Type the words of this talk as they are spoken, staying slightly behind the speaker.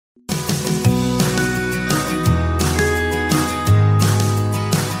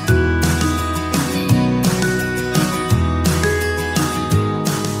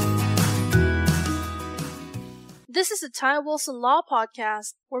is the Ty Wilson Law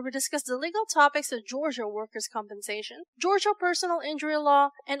Podcast, where we discuss the legal topics of Georgia workers' compensation, Georgia personal injury law,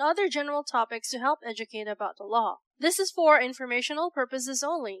 and other general topics to help educate about the law. This is for informational purposes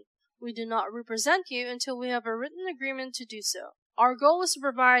only. We do not represent you until we have a written agreement to do so. Our goal is to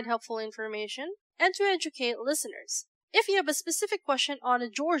provide helpful information and to educate listeners. If you have a specific question on a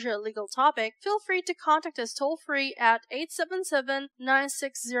Georgia legal topic, feel free to contact us toll-free at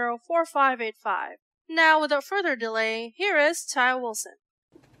 877-960-4585. Now, without further delay, here is Ty Wilson.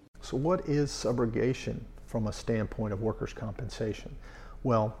 So what is subrogation from a standpoint of workers' compensation?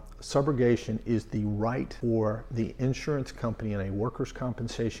 Well, subrogation is the right for the insurance company in a workers'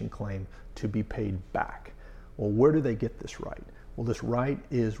 compensation claim to be paid back. Well, where do they get this right? Well, this right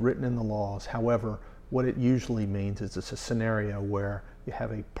is written in the laws. However, what it usually means is it's a scenario where you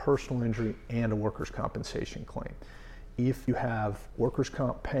have a personal injury and a workers' compensation claim. If you have workers'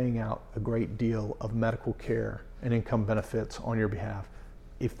 comp paying out a great deal of medical care and income benefits on your behalf,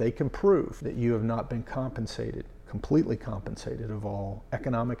 if they can prove that you have not been compensated, completely compensated of all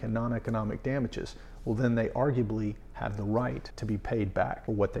economic and non-economic damages, well then they arguably have the right to be paid back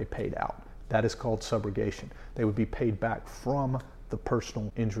for what they paid out. That is called subrogation. They would be paid back from the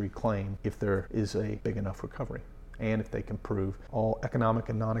personal injury claim if there is a big enough recovery, and if they can prove all economic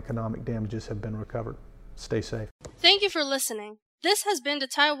and non-economic damages have been recovered. Stay safe. Thank you for listening. This has been the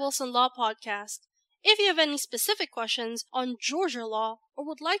Ty Wilson Law Podcast. If you have any specific questions on Georgia law or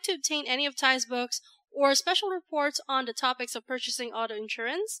would like to obtain any of Ty's books or special reports on the topics of purchasing auto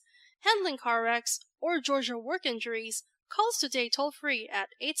insurance, handling car wrecks, or Georgia work injuries, call us today toll-free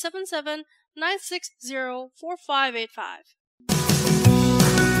at 877-960-4585.